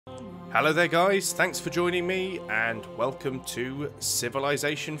Hello there guys, thanks for joining me and welcome to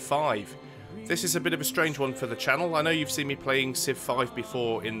Civilization 5. This is a bit of a strange one for the channel. I know you've seen me playing Civ 5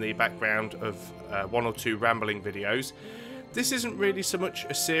 before in the background of one or two rambling videos. This isn't really so much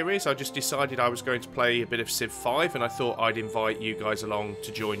a series, I just decided I was going to play a bit of Civ 5 and I thought I'd invite you guys along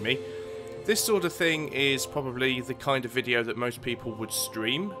to join me. This sort of thing is probably the kind of video that most people would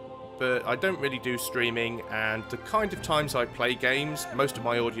stream, but I don't really do streaming, and the kind of times I play games, most of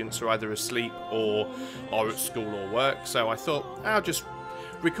my audience are either asleep or are at school or work, so I thought I'll just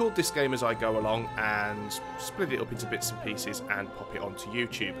record this game as I go along and split it up into bits and pieces and pop it onto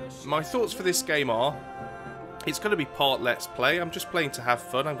YouTube. My thoughts for this game are, it's going to be part Let's Play. I'm just playing to have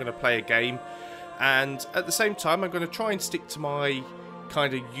fun. I'm going to play a game, and at the same time I'm going to try and stick to my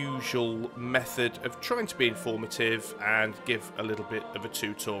kind of usual method of trying to be informative and give a little bit of a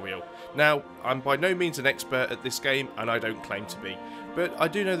tutorial. Now, I'm by no means an expert at this game, and I don't claim to be, but I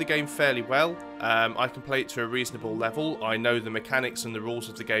do know the game fairly well. I can play it to a reasonable level. I know the mechanics and the rules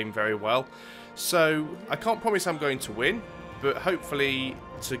of the game very well, so I can't promise I'm going to win, but hopefully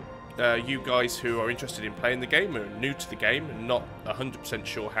to you guys who are interested in playing the game or new to the game and not 100%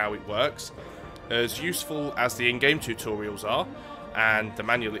 sure how it works, as useful as the in-game tutorials are and the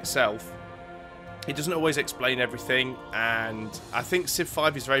manual itself, it doesn't always explain everything, and I think Civ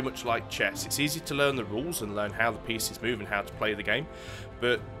 5 is very much like chess. It's easy to learn the rules and learn how the pieces move and how to play the game,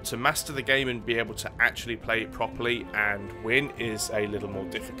 but to master the game and be able to actually play it properly and win is a little more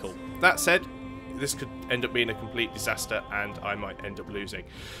difficult. That said, this could end up being a complete disaster and I might end up losing.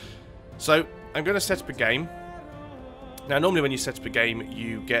 So I'm going to set up a game. Now, normally when you set up a game,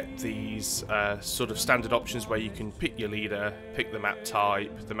 you get these sort of standard options where you can pick your leader, pick the map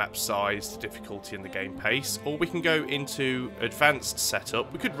type, the map size, the difficulty and the game pace, or we can go into advanced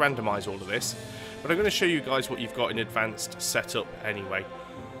setup. We could randomise all of this, but I'm going to show you guys what you've got in advanced setup anyway.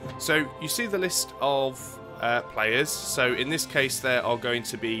 So you see the list of players. So in this case there are going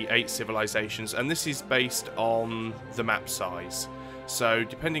to be 8 civilizations, and this is based on the map size. So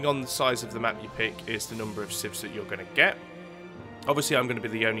depending on the size of the map you pick is the number of civs that you're going to get. Obviously I'm going to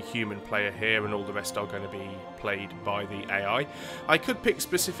be the only human player here, and all the rest are going to be played by the AI. I could pick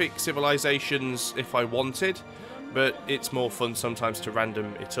specific civilizations if I wanted, but it's more fun sometimes to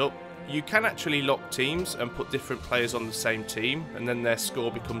random it up. You can actually lock teams and put different players on the same team, and then their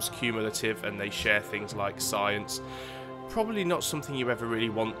score becomes cumulative and they share things like science. Probably not something you ever really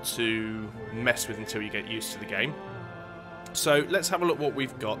want to mess with until you get used to the game. So let's have a look what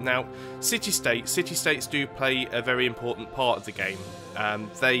we've got. Now, city-states. City-states do play a very important part of the game.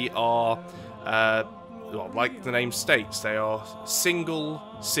 They are, well, like the name states, they are single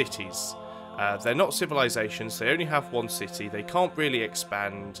cities. They're not civilizations, they only have one city, they can't really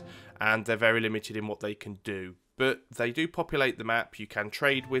expand, and they're very limited in what they can do. But they do populate the map, you can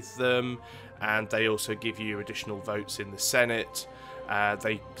trade with them, and they also give you additional votes in the Senate.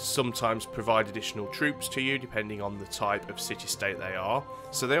 They sometimes provide additional troops to you depending on the type of city-state they are.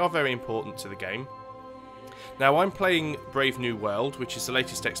 So they are very important to the game. Now I'm playing Brave New World, which is the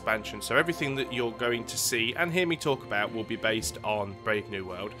latest expansion, so everything that you're going to see and hear me talk about will be based on Brave New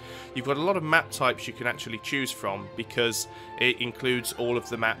World. You've got a lot of map types you can actually choose from because it includes all of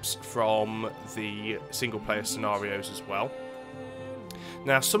the maps from the single-player scenarios as well.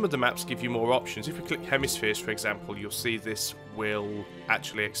 Now, some of the maps give you more options. If we click hemispheres, for example, you'll see this will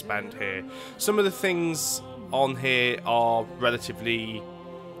actually expand here. Some of the things on here are relatively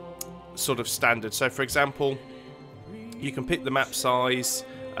sort of standard. So, for example, you can pick the map size,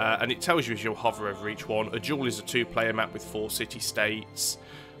 and it tells you as you'll hover over each one. A duel is a 2-player map with 4 city-states.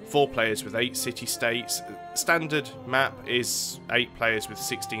 4 players with 8 city-states. Standard map is 8 players with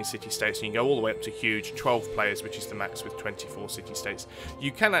 16 city-states, and you can go all the way up to huge, 12 players, which is the max with 24 city-states.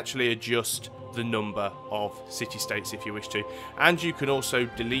 You can actually adjust the number of city-states if you wish to, and you can also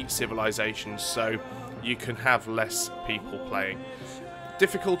delete civilizations, so you can have less people playing.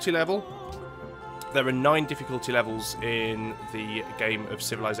 Difficulty level. There are 9 difficulty levels in the game of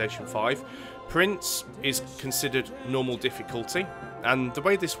Civilization 5. Prince is considered normal difficulty, and the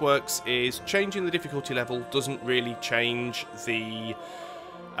way this works is changing the difficulty level doesn't really change the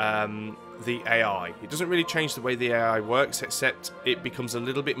AI. It doesn't really change the way the AI works, except it becomes a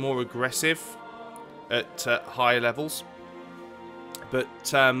little bit more aggressive at higher levels. But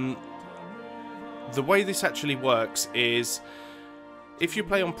the way this actually works is, if you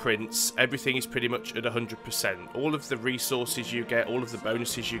play on Prince, everything is pretty much at 100%. All of the resources you get, all of the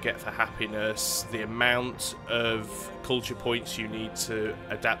bonuses you get for happiness, the amount of culture points you need to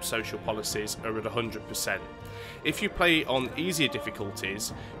adapt social policies are at 100%. If you play on easier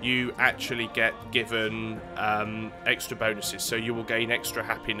difficulties, you actually get given extra bonuses. So you will gain extra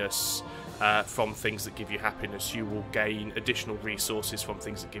happiness from things that give you happiness. You will gain additional resources from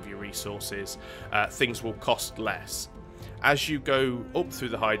things that give you resources. Things will cost less. As you go up through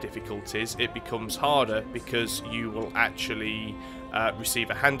the high difficulties, it becomes harder because you will actually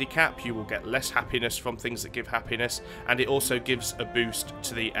receive a handicap. You will get less happiness from things that give happiness, and it also gives a boost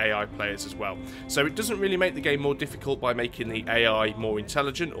to the AI players as well. So it doesn't really make the game more difficult by making the AI more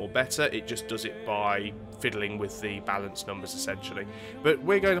intelligent or better, it just does it by fiddling with the balance numbers essentially. But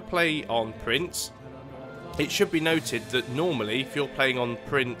we're going to play on Prince. It should be noted that normally if you're playing on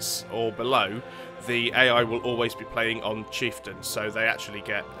Prince or below, the AI will always be playing on Chieftain, so they actually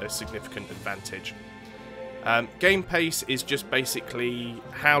get a significant advantage. Game pace is just basically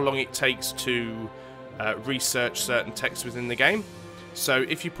how long it takes to research certain text within the game. So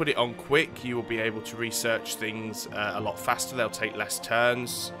if you put it on quick, you will be able to research things a lot faster. They'll take less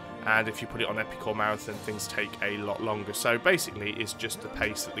turns. And if you put it on Epic or Marathon, things take a lot longer. So basically, it's just the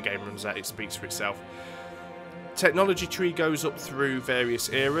pace that the game runs at. It speaks for itself. Technology tree goes up through various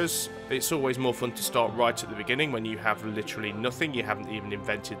eras. It's always more fun to start right at the beginning when you have literally nothing. You haven't even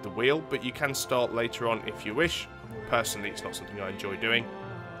invented the wheel, but you can start later on if you wish. Personally, it's not something I enjoy doing.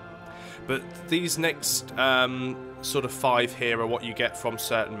 But these next sort of 5 here are what you get from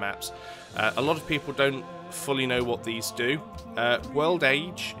certain maps. A lot of people don't fully know what these do. World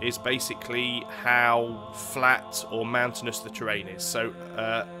Age is basically how flat or mountainous the terrain is. So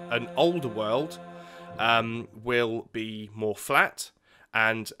an older world will be more flat,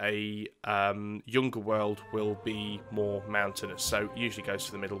 and a younger world will be more mountainous, so usually goes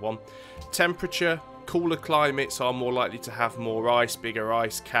for the middle one. Temperature, cooler climates are more likely to have more ice, bigger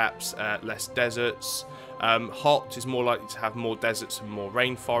ice caps, less deserts. Hot is more likely to have more deserts and more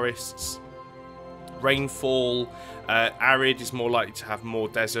rainforests. Rainfall, arid is more likely to have more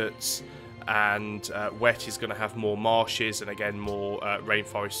deserts, and wet is going to have more marshes and again more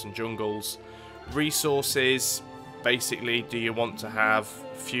rainforests and jungles. Resources, basically, do you want to have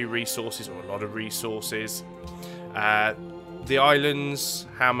few resources or a lot of resources? The islands,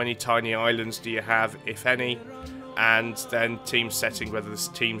 how many tiny islands do you have, if any? And then team setting, whether the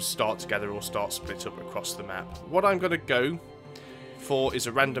teams start together or start split up across the map. What I'm going to go for is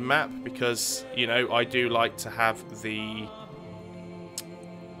a random map because, you know, I do like to have the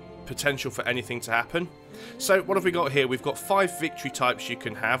potential for anything to happen. So what have we got here? We've got 5 victory types you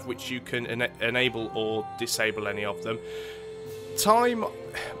can have, which you can enable or disable any of them. Time,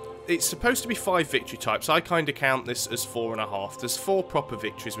 it's supposed to be 5 victory types. I kind of count this as 4.5. There's 4 proper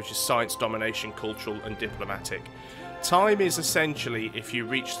victories, which is science, domination, cultural and diplomatic. Time is essentially if you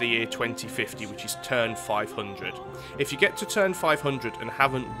reach the year 2050, which is turn 500. If you get to turn 500 and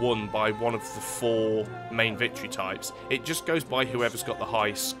haven't won by one of the 4 main victory types, it just goes by whoever's got the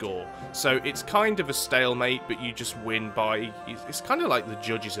highest score. So it's kind of a stalemate, but you just win by... It's kind of like the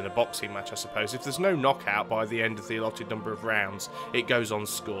judges in a boxing match, I suppose. If there's no knockout by the end of the allotted number of rounds, it goes on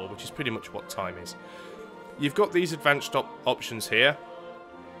score, which is pretty much what time is. You've got these advanced options here.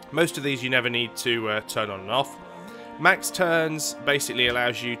 Most of these you never need to turn on and off. Max turns basically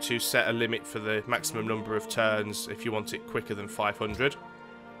allows you to set a limit for the maximum number of turns if you want it quicker than 500.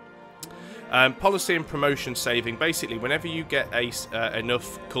 Policy and promotion saving, basically whenever you get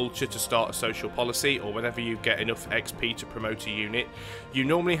enough culture to start a social policy, or whenever you get enough XP to promote a unit, you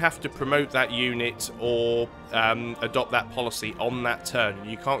normally have to promote that unit or adopt that policy on that turn.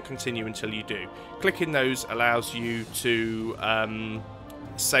 You can't continue until you do. Clicking those allows you to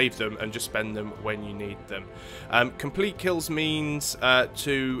save them and just spend them when you need them. Complete kills means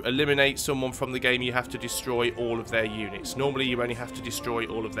to eliminate someone from the game you have to destroy all of their units. Normally you only have to destroy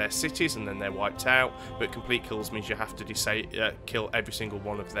all of their cities and then they're wiped out, but complete kills means you have to kill every single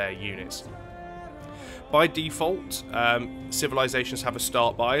one of their units. By default, civilizations have a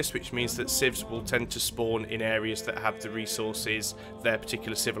start bias, which means that civs will tend to spawn in areas that have the resources their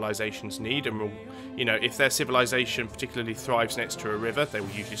particular civilizations need, and will, you know, if their civilization particularly thrives next to a river, they will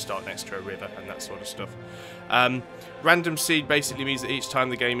usually start next to a river and that sort of stuff. Random seed basically means that each time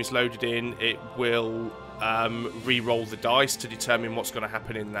the game is loaded in, it will re-roll the dice to determine what's going to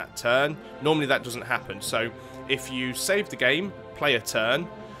happen in that turn. Normally that doesn't happen, so if you save the game, play a turn,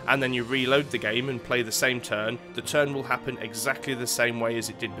 and then you reload the game and play the same turn, the turn will happen exactly the same way as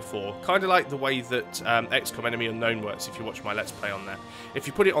it did before. Kind of like the way that XCOM Enemy Unknown works if you watch my Let's Play on that. If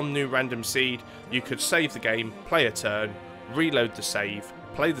you put it on New Random Seed, you could save the game, play a turn, reload the save,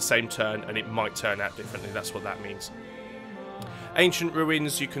 play the same turn, and it might turn out differently. That's what that means. Ancient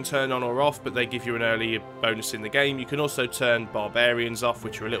Ruins you can turn on or off, but they give you an early bonus in the game. You can also turn Barbarians off,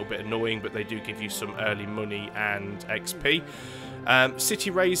 which are a little bit annoying, but they do give you some early money and XP.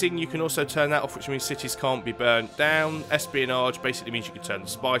 City Raising, you can also turn that off, which means cities can't be burnt down. Espionage basically means you can turn the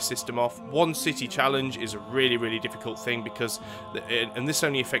spy system off. One city challenge is a really, really difficult thing because, and this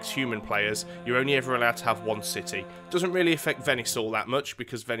only affects human players, you're only ever allowed to have one city. Doesn't really affect Venice all that much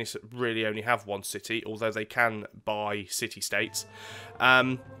because Venice really only have one city, although they can buy city-states.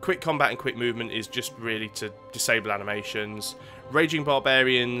 Quick combat and quick movement is just really to disable animations. Raging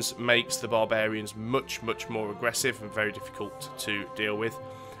Barbarians makes the Barbarians much, much more aggressive and very difficult to deal with.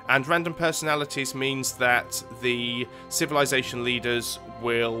 And random personalities means that the civilization leaders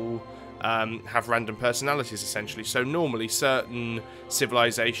will have random personalities, essentially. So normally certain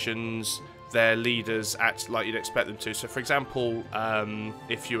civilizations, their leaders act like you'd expect them to. So for example,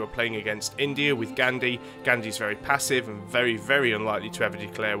 if you were playing against India with Gandhi, Gandhi's very passive and very, very unlikely to ever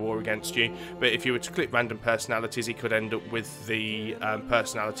declare war against you. But if you were to click random personalities, he could end up with the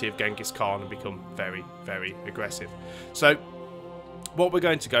personality of Genghis Khan and become very, very aggressive. So what we're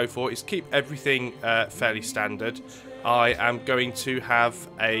going to go for is keep everything fairly standard. I am going to have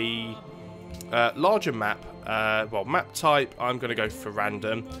a larger map. Well, map type, I'm going to go for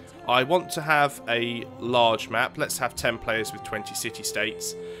random. I want to have a large map. Let's have 10 players with 20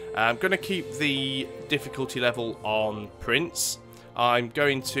 city-states. I'm going to keep the difficulty level on Prince. I'm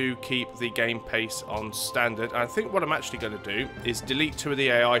going to keep the game pace on standard. I think what I'm actually going to do is delete 2 of the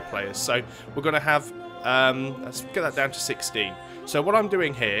AI players. So we're going to have, let's get that down to 16. So what I'm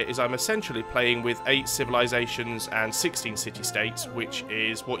doing here is I'm essentially playing with 8 civilizations and 16 city-states, which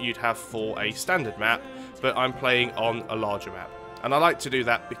is what you'd have for a standard map, but I'm playing on a larger map. And I like to do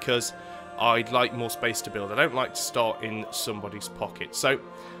that because I'd like more space to build. I don't like to start in somebody's pocket. So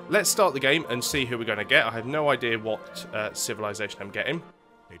let's start the game and see who we're going to get. I have no idea what civilization I'm getting.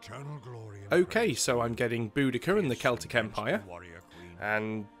 Okay, so I'm getting Boudica and the Celtic Empire.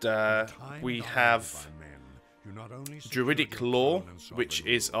 And we have Druidic Law, which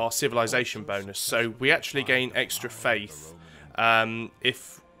is our civilization bonus. So we actually gain extra faith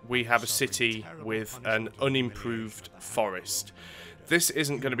if we have a city with an unimproved forest. This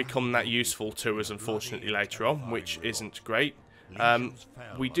isn't going to become that useful to us, unfortunately, later on, which isn't great.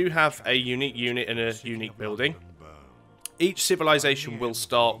 We do have a unique unit and a unique building. Each civilization will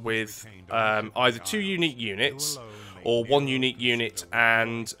start with either 2 unique units or 1 unique unit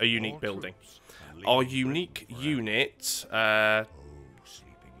and a unique building. Our unique unit, what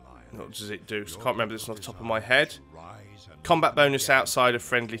does it do? I can't remember this off the top of my head. Combat bonus outside of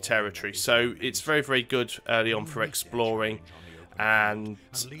friendly territory. So it's very, very good early on for exploring. And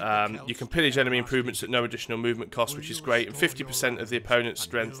you can pillage enemy improvements at no additional movement cost, which is great. And 50% of the opponent's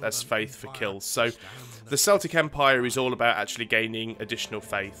strength as faith for kills. So the Celtic Empire is all about actually gaining additional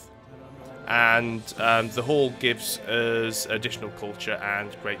faith. And the Hall gives us additional culture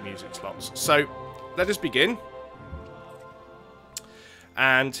and great music slots. So let us begin.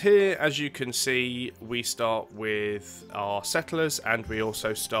 And here, as you can see, we start with our settlers and we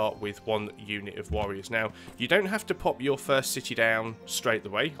also start with 1 unit of warriors. Now, you don't have to pop your first city down straight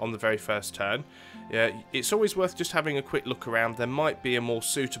away on the very first turn. It's always worth just having a quick look around. There might be a more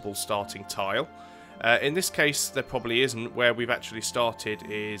suitable starting tile. In this case, there probably isn't. Where we've actually started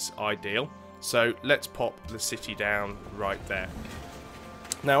is ideal. So let's pop the city down right there.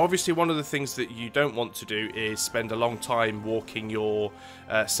 Now, obviously, one of the things that you don't want to do is spend a long time walking your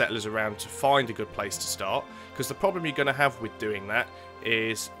settlers around to find a good place to start, because the problem you're going to have with doing that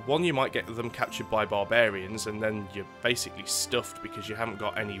is, one, you might get them captured by barbarians, and then you're basically stuffed because you haven't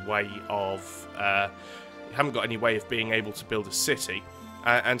got any way of being able to build a city.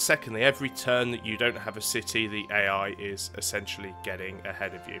 And secondly, every turn that you don't have a city, the AI is essentially getting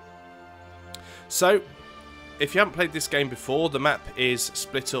ahead of you. So, if you haven't played this game before, the map is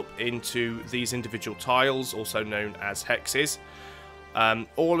split up into these individual tiles, also known as hexes.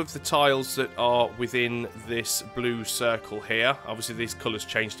 All of the tiles that are within this blue circle here, obviously these colours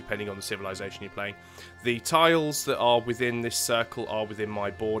change depending on the civilization you're playing. The tiles that are within this circle are within my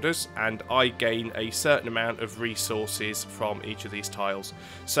borders, and I gain a certain amount of resources from each of these tiles.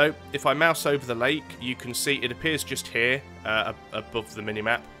 So if I mouse over the lake, you can see it appears just here above the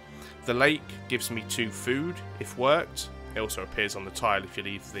minimap. The lake gives me 2 food, if worked. It also appears on the tile if you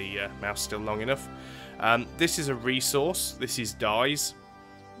leave the mouse still long enough. This is a resource. This is dyes.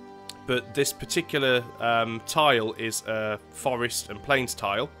 But this particular tile is a forest and plains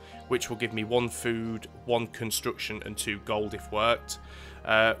tile, which will give me 1 food, 1 construction and 2 gold if worked.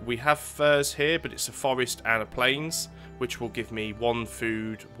 We have furs here, but it's a forest and a plains, which will give me 1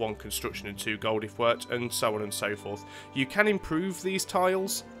 food, 1 construction and 2 gold if worked, and so on and so forth. You can improve these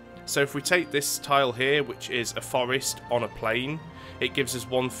tiles. So if we take this tile here, which is a forest on a plain, it gives us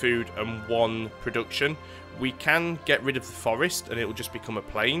 1 food and 1 production. We can get rid of the forest and it will just become a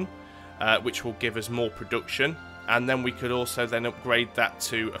plain, which will give us more production. And then we could also then upgrade that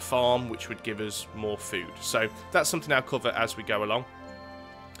to a farm, which would give us more food. So that's something I'll cover as we go along.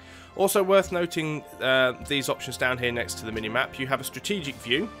 Also worth noting, these options down here next to the minimap, you have a strategic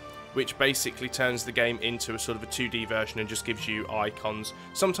view, which basically turns the game into a sort of a 2D version and just gives you icons.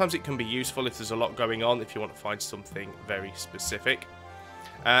 Sometimes it can be useful if there's a lot going on, if you want to find something very specific.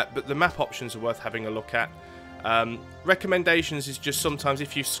 But the map options are worth having a look at. Recommendations is just sometimes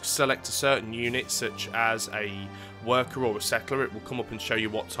if you select a certain unit, such as a worker or a settler, it will come up and show you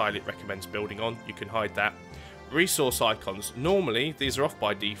what tile it recommends building on. You can hide that. Resource icons, normally these are off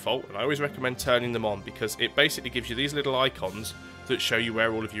by default, and I always recommend turning them on because it basically gives you these little icons that show you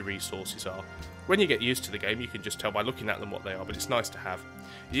where all of your resources are. When you get used to the game, you can just tell by looking at them what they are, but it's nice to have.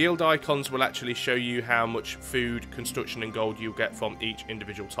 Yield icons will actually show you how much food, construction and gold you'll get from each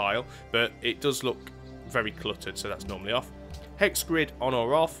individual tile, but it does look very cluttered, so that's normally off. Hex grid on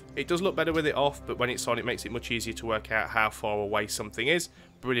or off. It does look better with it off, but when it's on it makes it much easier to work out how far away something is.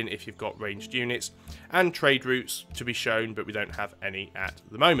 Brilliant if you've got ranged units. And trade routes to be shown, but we don't have any at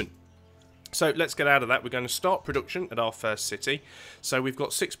the moment. So let's get out of that. We're going to start production at our first city. So we've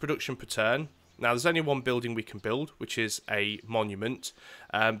got 6 production per turn. Now there's only 1 building we can build, which is a monument.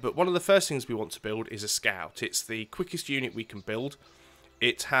 But one of the first things we want to build is a scout. It's the quickest unit we can build.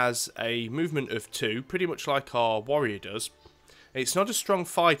 It has a movement of 2, pretty much like our warrior does. It's not as strong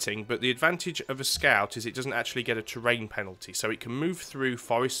fighting, but the advantage of a scout is it doesn't actually get a terrain penalty, so it can move through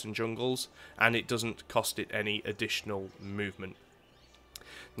forests and jungles, and it doesn't cost it any additional movement.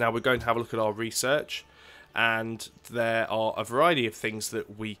 Now we're going to have a look at our research, and there are a variety of things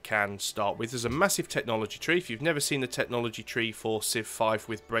that we can start with. There's a massive technology tree. If you've never seen the technology tree for Civ 5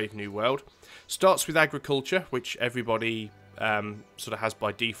 with Brave New World, starts with agriculture, which everybody sort of has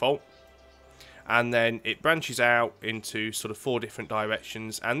by default. And then it branches out into sort of 4 different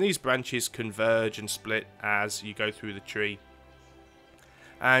directions, and these branches converge and split as you go through the tree.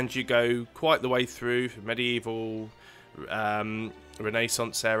 And you go quite the way through medieval,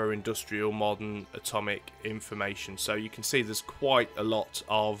 Renaissance era, industrial, modern, atomic, information. So you can see there's quite a lot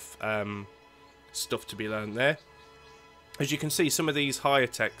of stuff to be learned there. As you can see, some of these higher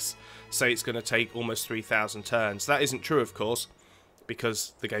techs say it's going to take almost 3,000 turns. That isn't true, of course,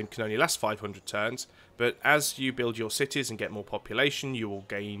 because the game can only last 500 turns, but as you build your cities and get more population, you will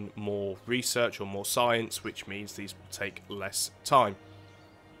gain more research or more science, which means these will take less time.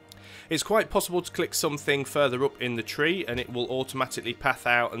 It's quite possible to click something further up in the tree and it will automatically path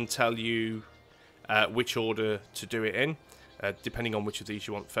out and tell you which order to do it in, depending on which of these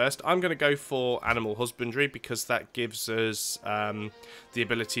you want first. I'm going to go for animal husbandry because that gives us the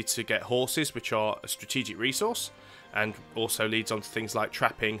ability to get horses, which are a strategic resource, and also leads on to things like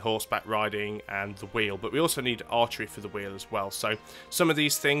trapping, horseback riding, and the wheel. But we also need archery for the wheel as well. So some of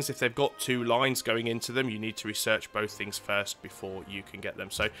these things, if they've got 2 lines going into them, you need to research both things first before you can get them.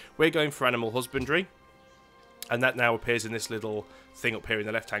 So we're going for animal husbandry, and that now appears in this little thing up here in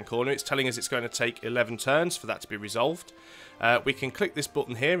the left-hand corner. It's telling us it's going to take 11 turns for that to be resolved. We can click this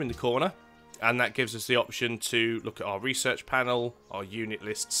button here in the corner, and that gives us the option to look at our research panel, our unit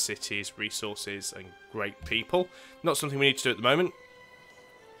lists, cities, resources, and great people. Not something we need to do at the moment.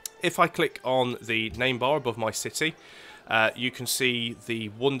 If I click on the name bar above my city, you can see the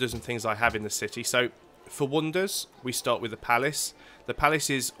wonders and things I have in the city. So for wonders, we start with the palace. The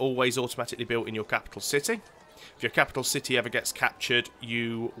palace is always automatically built in your capital city. If your capital city ever gets captured,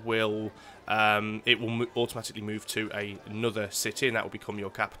 you will it will automatically move to another city, and that will become your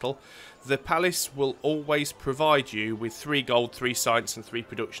capital. The palace will always provide you with 3 gold, 3 science, and 3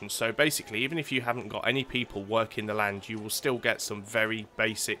 production. So basically, even if you haven't got any people working the land, you will still get some very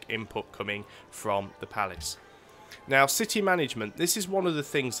basic input coming from the palace. Now, city management. This is one of the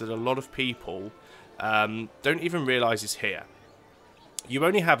things that a lot of people don't even realise is here. You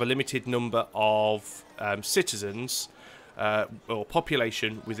only have a limited number of citizens or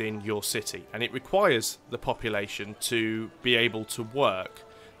population within your city, and it requires the population to be able to work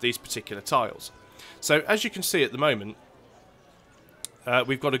these particular tiles. So as you can see at the moment,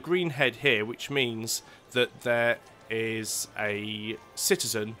 we've got a green head here, which means that there is a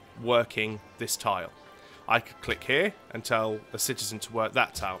citizen working this tile. I could click here and tell the citizen to work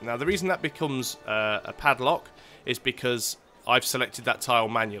that tile. Now, the reason that becomes a padlock is because I've selected that tile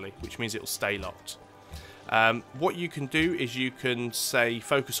manually, which means it will stay locked. What you can do is you can say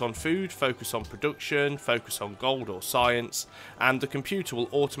focus on food, focus on production, focus on gold or science, and the computer will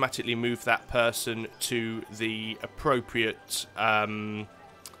automatically move that person to the appropriate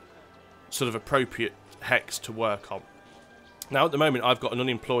appropriate hex to work on. Now at the moment I've got an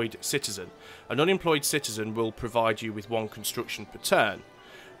unemployed citizen. An unemployed citizen will provide you with 1 construction per turn.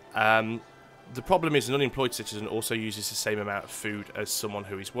 The problem is an unemployed citizen also uses the same amount of food as someone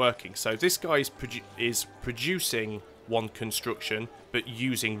who is working. So this guy is producing 1 construction but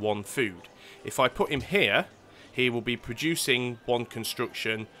using 1 food. If I put him here, he will be producing 1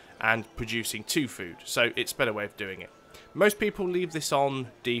 construction and producing 2 food. So it's a better way of doing it. Most people leave this on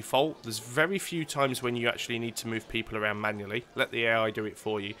default. There's very few times when you actually need to move people around manually. Let the AI do it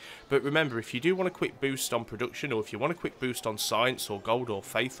for you. But remember, if you do want a quick boost on production, or if you want a quick boost on science or gold or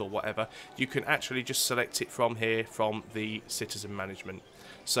faith or whatever, you can actually just select it from here, from the citizen management.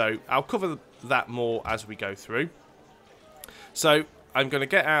 So I'll cover that more as we go through. So I'm going to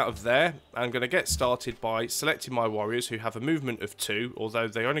get out of there. I'm going to get started by selecting my warriors, who have a movement of 2, although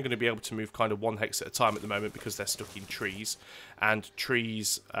they're only going to be able to move kind of 1 hex at a time at the moment because they're stuck in trees. And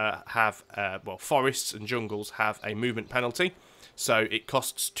trees forests and jungles have a movement penalty. So it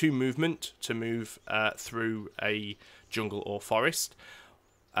costs 2 movement to move through a jungle or forest.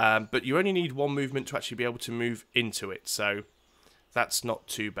 But you only need 1 movement to actually be able to move into it. So that's not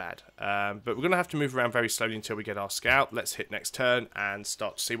too bad. But we're going to have to move around very slowly until we get our scout. Let's hit next turn and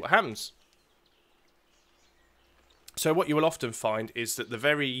start to see what happens. So what you will often find is that the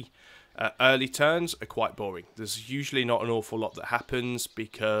very early turns are quite boring. There's usually not an awful lot that happens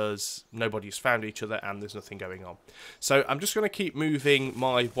because nobody's found each other and there's nothing going on. So I'm just going to keep moving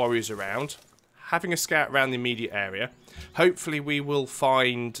my warriors around, having a scout around the immediate area. Hopefully we will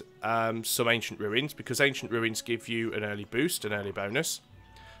find some ancient ruins, because ancient ruins give you an early boost, an early bonus.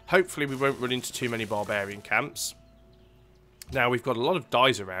 Hopefully we won't run into too many barbarian camps. Now we've got a lot of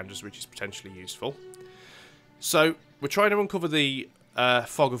dyes around us, which is potentially useful. So we're trying to uncover the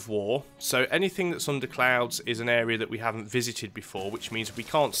fog of war. So anything that's under clouds is an area that we haven't visited before, which means we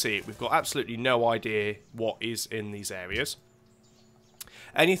can't see it. We've got absolutely no idea what is in these areas.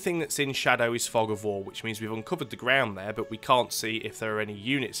 Anything that's in shadow is fog of war, which means we've uncovered the ground there, but we can't see if there are any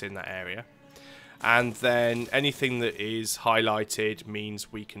units in that area. And then anything that is highlighted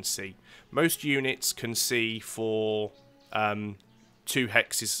means we can see. Most units can see for 2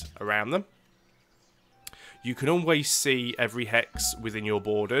 hexes around them. You can always see every hex within your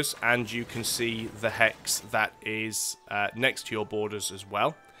borders, and you can see the hex that is next to your borders as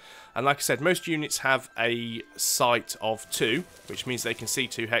well. And like I said, most units have a sight of 2, which means they can see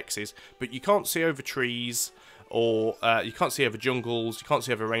 2 hexes, but you can't see over trees, or you can't see over jungles, you can't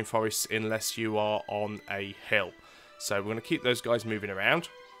see over rainforests unless you are on a hill. So we're going to keep those guys moving around.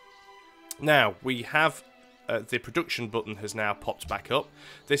 Now, we have the production button has now popped back up.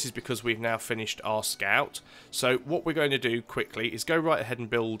 This is because we've now finished our scout. So what we're going to do quickly is go right ahead and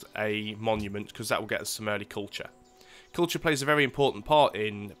build a monument, because that will get us some early culture. Culture plays a very important part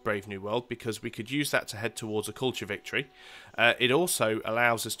in Brave New World because we could use that to head towards a culture victory. It also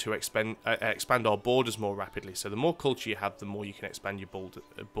allows us to expand our borders more rapidly. So the more culture you have, the more you can expand your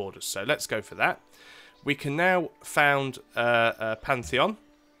borders. So let's go for that. We can now found a pantheon,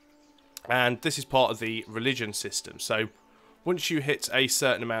 and this is part of the religion system. So once you hit a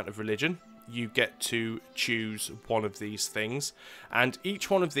certain amount of religion, you get to choose one of these things, and each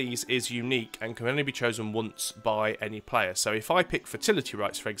one of these is unique and can only be chosen once by any player. So if I pick fertility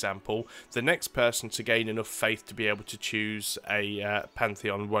rights, for example, the next person to gain enough faith to be able to choose a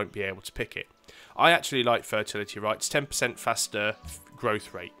pantheon won't be able to pick it. I actually like fertility rights, 10% faster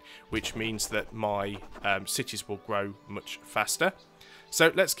growth rate, which means that my cities will grow much faster.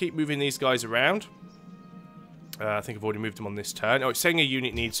 So let's keep moving these guys around. I think I've already moved them on this turn. Oh, it's saying a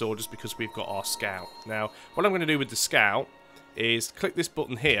unit needs orders because we've got our scout. Now, what I'm going to do with the scout is click this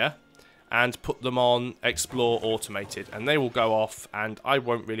button here and put them on Explore Automated, and they will go off, and I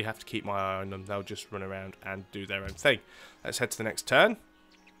won't really have to keep my eye on them. They'll just run around and do their own thing. Let's head to the next turn.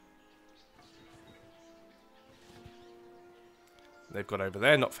 They've got over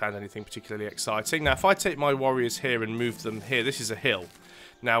there, not found anything particularly exciting. Now, if I take my warriors here and move them here, this is a hill.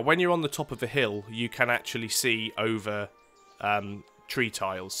 Now, when you're on the top of a hill, you can actually see over tree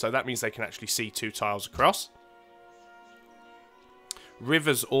tiles. So that means they can actually see 2 tiles across.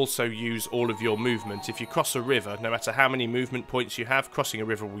 Rivers also use all of your movement. If you cross a river, no matter how many movement points you have, crossing a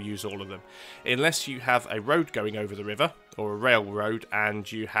river will use all of them. Unless you have a road going over the river, or a railroad, and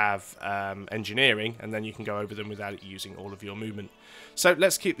you have engineering, and then you can go over them without using all of your movement. So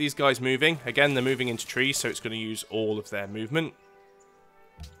let's keep these guys moving. Again, they're moving into trees, so it's going to use all of their movement.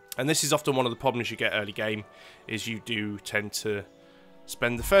 And this is often one of the problems you get early game, is you do tend to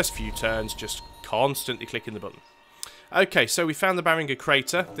spend the first few turns just constantly clicking the button. Okay, so we found the Barringer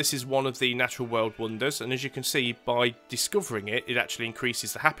Crater. This is one of the natural world wonders, and as you can see, by discovering it, it actually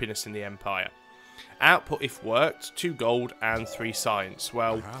increases the happiness in the Empire. Output, if worked, 2 gold and 3 science.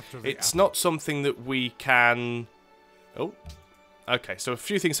 Well, it's not something that we can... Oh, okay, so a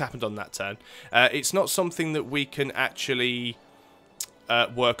few things happened on that turn. It's not something that we can actually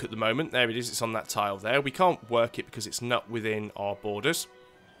work at the moment. There it is, it's on that tile there. We can't work it because it's not within our borders.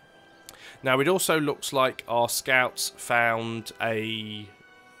 Now, it also looks like our scouts found a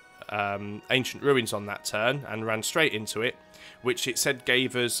ancient ruins on that turn and ran straight into it, which it said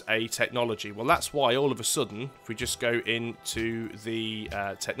gave us a technology. Well, that's why all of a sudden, if we just go into the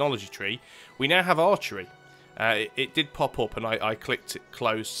technology tree, we now have archery. It did pop up and I clicked it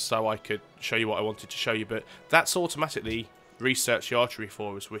closed so I could show you what I wanted to show you, but that's automatically researched the archery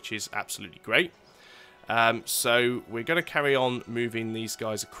for us, which is absolutely great. So we're going to carry on moving these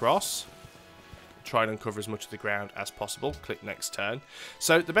guys across. Try and uncover as much of the ground as possible. Click next turn.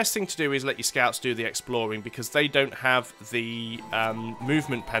 So the best thing to do is let your scouts do the exploring, because they don't have the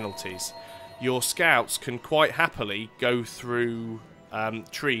movement penalties. Your scouts can quite happily go through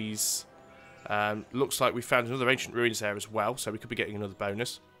trees. Looks like we found another ancient ruins there as well, so we could be getting another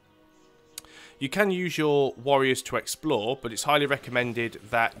bonus. You can use your warriors to explore, but it's highly recommended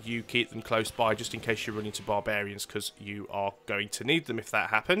that you keep them close by just in case you run into barbarians, because you are going to need them if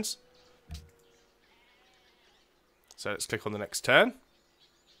that happens. So let's click on the next turn.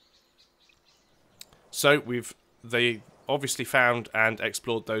 So they obviously found and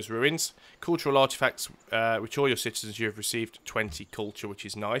explored those ruins. Cultural artifacts, which all your citizens, you have received 20 culture, which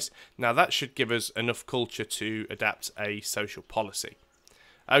is nice. Now that should give us enough culture to adapt a social policy.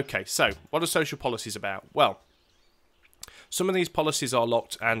 Okay, so what are social policies about? Well, some of these policies are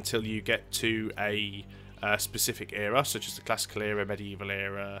locked until you get to a specific era, such as the classical era, medieval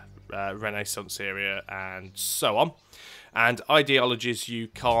era, Renaissance era, and so on. And ideologies you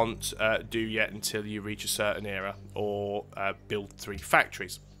can't do yet until you reach a certain era or build 3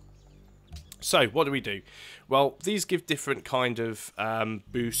 factories. So what do? Well, these give different kind of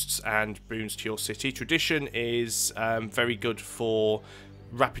boosts and boons to your city. Tradition is very good for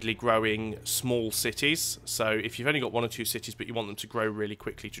rapidly growing small cities. So if you've only got 1 or 2 cities but you want them to grow really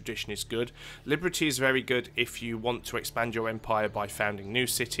quickly, tradition is good. Liberty is very good if you want to expand your empire by founding new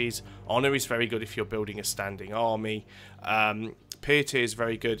cities. Honor is very good if you're building a standing army. Piety is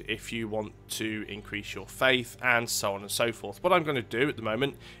very good if you want to increase your faith, and so on and so forth. What I'm going to do at the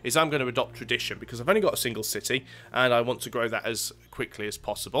moment is I'm going to adopt tradition, because I've only got a single city and I want to grow that as quickly as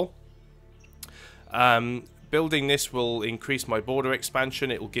possible. Building this will increase my border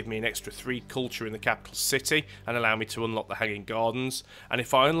expansion. It will give me an extra 3 culture in the capital city and allow me to unlock the Hanging Gardens. And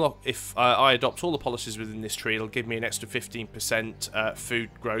if I adopt all the policies within this tree, it'll give me an extra 15% food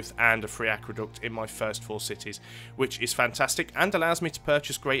growth and a free aqueduct in my first 4 cities, which is fantastic and allows me to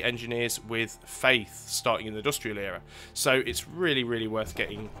purchase great engineers with faith starting in the industrial era. So it's really, really worth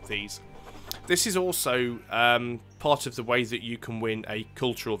getting these. This is also part of the way that you can win a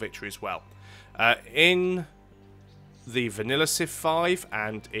cultural victory as well. In the vanilla Civ 5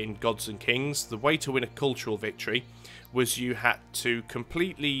 and in Gods and Kings, the way to win a cultural victory was you had to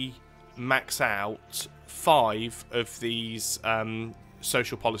completely max out 5 of these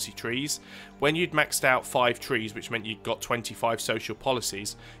social policy trees. When you'd maxed out 5 trees, which meant you'd got 25 social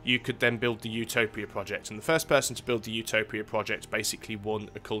policies, you could then build the Utopia project, and the first person to build the Utopia project basically won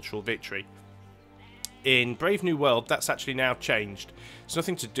a cultural victory. In Brave New World, that's actually now changed. It's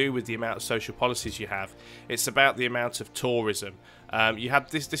nothing to do with the amount of social policies you have. It's about the amount of tourism. You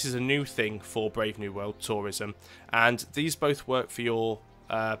have this is a new thing for Brave New World, tourism, and these both work for your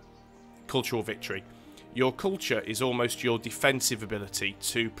cultural victory. Your culture is almost your defensive ability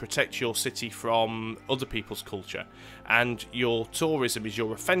to protect your city from other people's culture, and your tourism is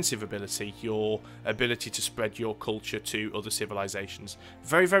your offensive ability, your ability to spread your culture to other civilizations.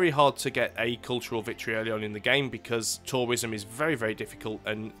 Very, very hard to get a cultural victory early on in the game, because tourism is very, very difficult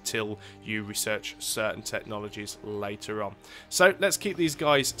until you research certain technologies later on. So let's keep these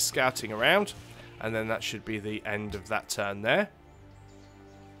guys scouting around, and then that should be the end of that turn there.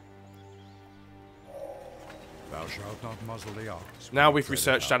 Thou shalt not muzzle the ox. Now we've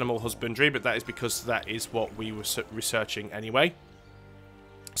researched animal husbandry, but that is because that is what we were researching anyway.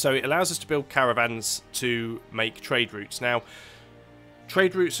 So it allows us to build caravans to make trade routes. Now,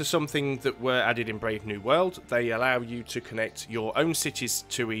 trade routes are something that were added in Brave New World. They allow you to connect your own cities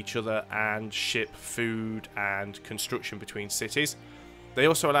to each other and ship food and construction between cities. They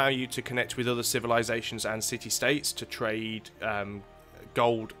also allow you to connect with other civilizations and city-states to trade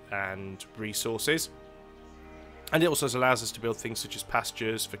gold and resources. And it also allows us to build things such as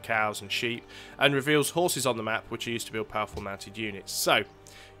pastures for cows and sheep, and reveals horses on the map, which are used to build powerful mounted units. So,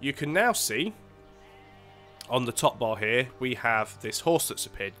 you can now see, on the top bar here, we have this horse that's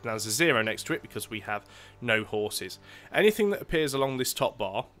appeared. Now there's a 0 next to it because we have no horses. Anything that appears along this top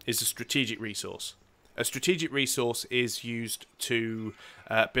bar is a strategic resource. A strategic resource is used to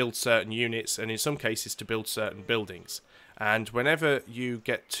build certain units, and in some cases to build certain buildings. And whenever you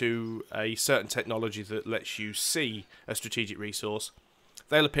get to a certain technology that lets you see a strategic resource,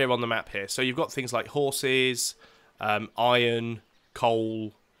 they'll appear on the map here. So you've got things like horses, iron,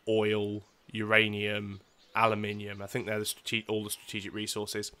 coal, oil, uranium, aluminium. I think they're all the strategic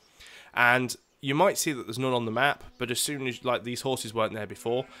resources. And you might see that there's none on the map, but as soon as, like, these horses weren't there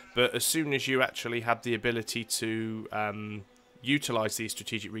before, but as soon as you actually have the ability to utilize these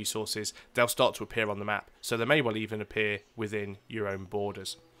strategic resources, they'll start to appear on the map. So they may well even appear within your own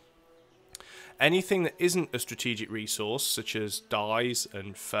borders. Anything that isn't a strategic resource, such as dyes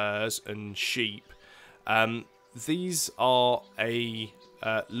and furs and sheep, these are a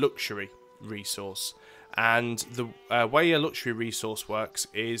luxury resource. And the way a luxury resource works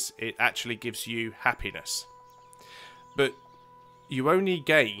is it actually gives you happiness. But you only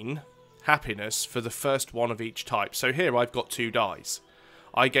gain happiness for the first one of each type. So here I've got 2 dyes.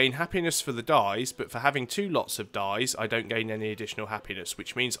 I gain happiness for the dyes, but for having 2 lots of dyes, I don't gain any additional happiness,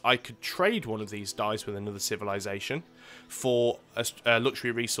 which means I could trade one of these dyes with another civilization for a luxury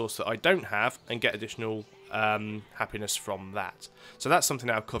resource that I don't have and get additional happiness from that. So that's something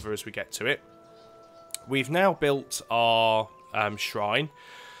I'll cover as we get to it. We've now built our shrine.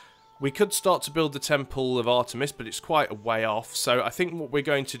 We could start to build the Temple of Artemis, but it's quite a way off. So I think what we're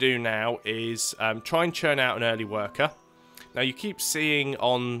going to do now is try and churn out an early worker. Now you keep seeing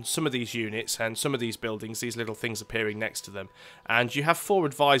on some of these units and some of these buildings these little things appearing next to them. And you have 4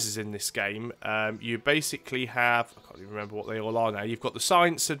 advisors in this game. You basically have, I can't even remember what they all are now. You've got the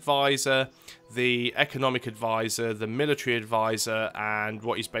science advisor, the economic advisor, the military advisor, and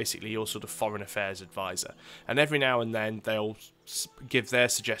what is basically your sort of foreign affairs advisor. And every now and then they'll give their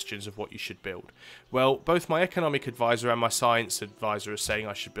suggestions of what you should build. Well, both my economic advisor and my science advisor are saying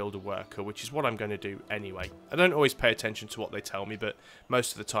I should build a worker, which is what I'm going to do anyway. I don't always pay attention to what they tell me, but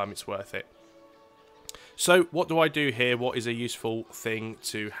most of the time it's worth it. So what do I do here? What is a useful thing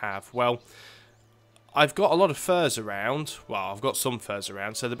to have? Well, I've got a lot of furs around. Well, I've got some furs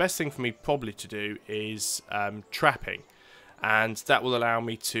around, so the best thing for me probably to do is trapping, and that will allow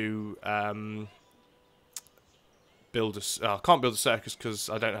me to build a... I can't build a circus because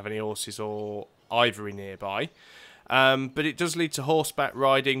I don't have any horses or ivory nearby, but it does lead to horseback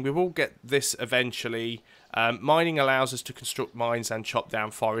riding. We will get this eventually. Mining allows us to construct mines and chop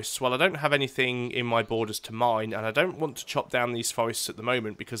down forests. Well, I don't have anything in my borders to mine, and I don't want to chop down these forests at the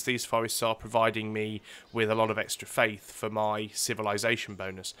moment because these forests are providing me with a lot of extra faith for my civilization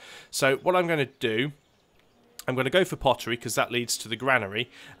bonus. So what I'm going to do, I'm going to go for pottery because that leads to the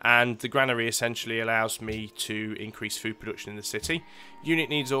granary, and the granary essentially allows me to increase food production in the city. Unit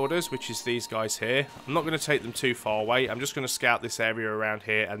needs orders, which is these guys here. I'm not going to take them too far away. I'm just going to scout this area around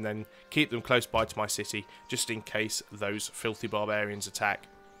here and then keep them close by to my city just in case those filthy barbarians attack.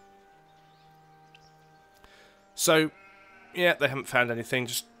 So, yeah, they haven't found anything.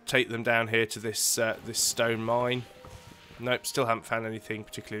 Just take them down here to this this stone mine. Nope, still haven't found anything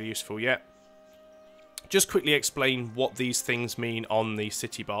particularly useful yet. Just quickly explain what these things mean on the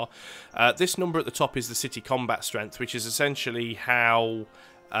city bar. This number at the top is the city combat strength, which is essentially how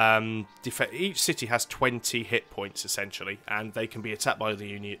each city has 20 hit points essentially, and they can be attacked by other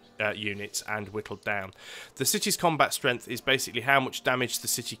units and whittled down. The city's combat strength is basically how much damage the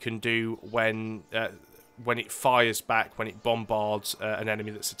city can do when it fires back, when it bombards an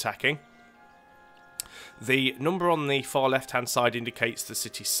enemy that's attacking. The number on the far left hand side indicates the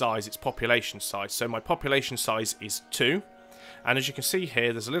city's size, its population size. So my population size is 2, and as you can see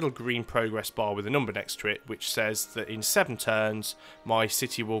here there's a little green progress bar with a number next to it which says that in 7 turns my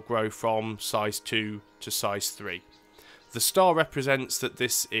city will grow from size 2 to size 3. The star represents that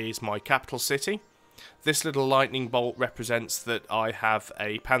this is my capital city. This little lightning bolt represents that I have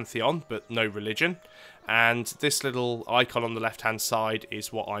a pantheon but no religion. And this little icon on the left hand side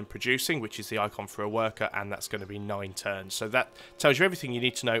is what I'm producing, which is the icon for a worker, and that's going to be 9 turns. So that tells you everything you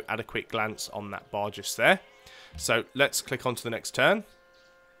need to know at a quick glance on that bar just there. So let's click on to the next turn.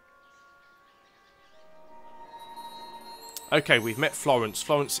 Okay, we've met Florence.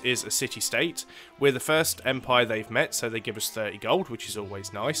 Florence is a city-state. We're the first empire they've met, so they give us 30 gold, which is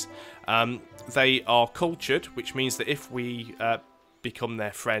always nice. They are cultured, which means that if we become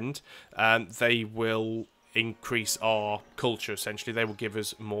their friend, they will increase our culture, essentially. They will give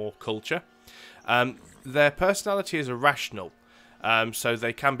us more culture. Their personality is irrational, so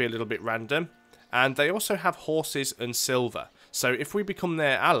they can be a little bit random. And they also have horses and silver. So if we become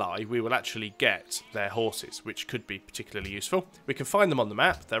their ally, we will actually get their horses, which could be particularly useful. We can find them on the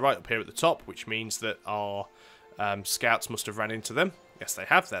map. They're right up here at the top, which means that our scouts must have ran into them. Yes, they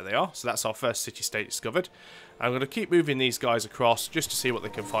have. There they are. So that's our first city-state discovered. I'm going to keep moving these guys across just to see what they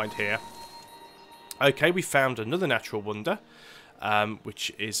can find here. Okay, we found another natural wonder,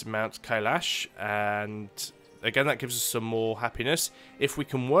 which is Mount Kailash. And again, that gives us some more happiness. If we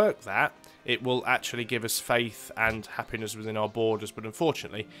can work that, it will actually give us faith and happiness within our borders, but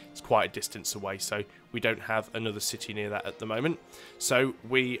unfortunately it's quite a distance away, so we don't have another city near that at the moment. So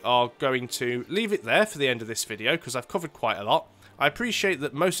we are going to leave it there for the end of this video, because I've covered quite a lot. I appreciate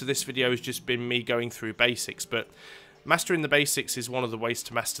that most of this video has just been me going through basics, but mastering the basics is one of the ways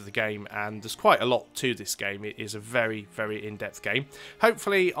to master the game, and there's quite a lot to this game. It is a very, very in-depth game.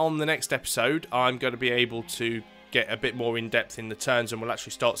 Hopefully on the next episode I'm going to be able to get a bit more in-depth in the turns, and we'll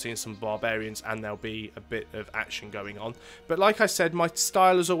actually start seeing some barbarians, and there'll be a bit of action going on. But like I said, my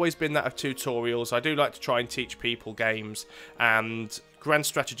style has always been that of tutorials. I do like to try and teach people games, and grand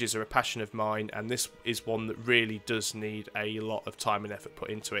strategies are a passion of mine, and this is one that really does need a lot of time and effort put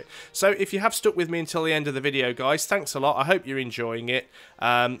into it. So if you have stuck with me until the end of the video, guys, thanks a lot. I hope you're enjoying it.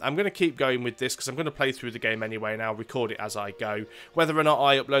 I'm going to keep going with this because I'm going to play through the game anyway, and I'll record it as I go. Whether or not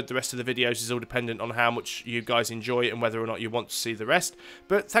I upload the rest of the videos is all dependent on how much you guys enjoy it and whether or not you want to see the rest.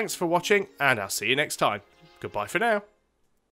 But thanks for watching, and I'll see you next time. Goodbye for now.